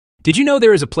Did you know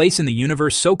there is a place in the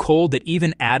universe so cold that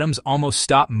even atoms almost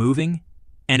stop moving?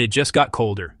 And it just got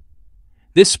colder.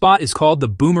 This spot is called the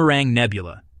Boomerang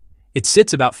Nebula. It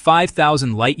sits about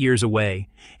 5,000 light-years away,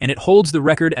 and it holds the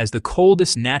record as the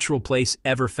coldest natural place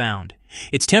ever found.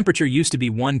 Its temperature used to be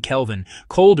 1 Kelvin,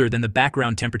 colder than the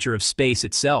background temperature of space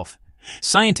itself.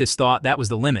 Scientists thought that was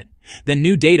the limit. Then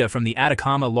new data from the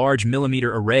Atacama Large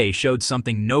Millimeter Array showed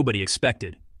something nobody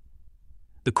expected.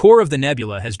 The core of the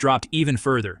nebula has dropped even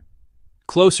further,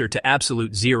 closer to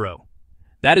absolute zero.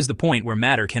 That is the point where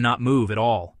matter cannot move at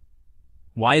all.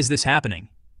 Why is this happening?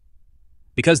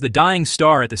 Because the dying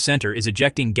star at the center is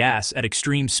ejecting gas at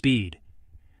extreme speed.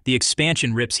 The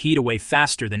expansion rips heat away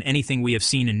faster than anything we have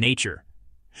seen in nature.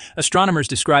 Astronomers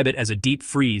describe it as a deep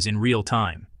freeze in real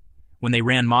time. When they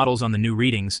ran models on the new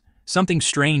readings, something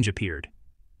strange appeared.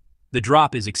 The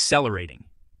drop is accelerating,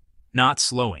 not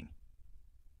slowing.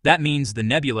 That means the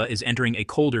nebula is entering a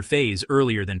colder phase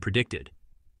earlier than predicted.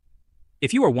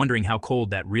 If you are wondering how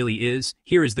cold that really is,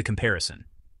 here is the comparison.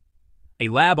 A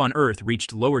lab on Earth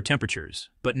reached lower temperatures,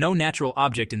 but no natural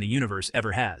object in the universe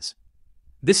ever has.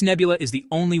 This nebula is the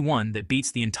only one that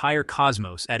beats the entire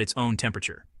cosmos at its own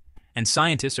temperature. And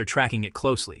scientists are tracking it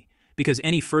closely, because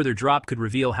any further drop could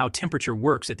reveal how temperature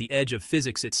works at the edge of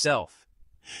physics itself.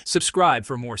 Subscribe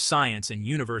for more science and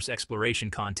universe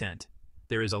exploration content.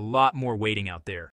 There is a lot more waiting out there.